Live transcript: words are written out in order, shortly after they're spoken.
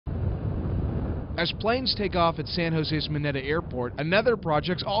As planes take off at San Jose's Mineta Airport, another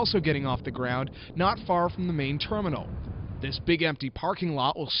project's also getting off the ground not far from the main terminal. This big empty parking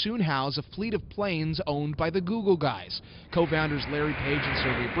lot will soon house a fleet of planes owned by the Google guys, co-founders Larry Page and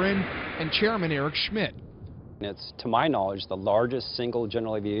Sergey Brin, and chairman Eric Schmidt. It's, to my knowledge, the largest single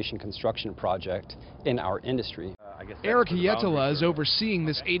general aviation construction project in our industry. Eric Hietala is overseeing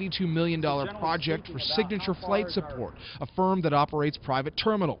this $82 million project for Signature Flight Support, a firm that operates private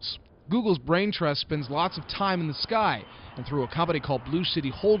terminals. Google's brain trust spends lots of time in the sky, and through a company called Blue City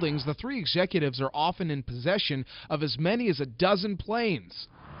Holdings, the three executives are often in possession of as many as a dozen planes.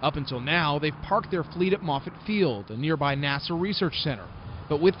 Up until now, they've parked their fleet at Moffett Field, a nearby NASA research center.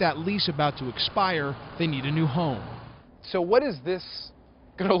 But with that lease about to expire, they need a new home. So what is this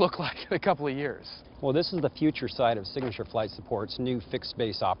going to look like in a couple of years? Well, this is the future site of Signature Flight Support's new fixed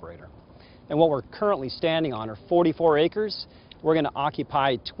base operator. And what we're currently standing on are 44 acres. We're going to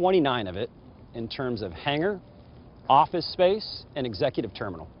occupy 29 of it in terms of hangar, office space, and executive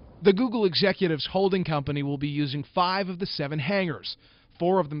terminal. The Google Executives Holding Company will be using 5 of the 7 hangars,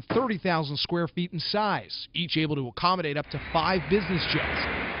 4 of them 30,000 square feet in size, each able to accommodate up to 5 business jets.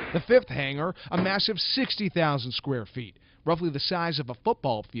 The 5th hangar, a massive 60,000 square feet, roughly the size of a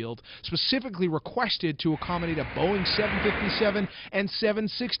football field, specifically requested to accommodate a Boeing 757 and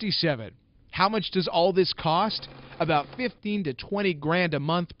 767. How much does all this cost? About 15 to 20 grand a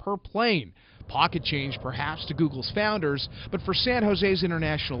month per plane. Pocket change perhaps to Google's founders, but for San Jose's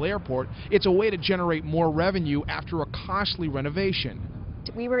International Airport, it's a way to generate more revenue after a costly renovation.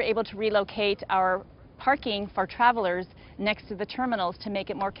 We were able to relocate our parking for travelers next to the terminals to make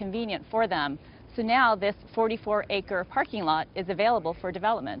it more convenient for them. So now this 44-acre parking lot is available for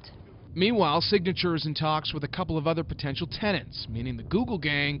development. Meanwhile, Signature is in talks with a couple of other potential tenants, meaning the Google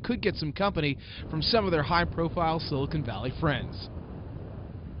gang could get some company from some of their high-profile Silicon Valley friends.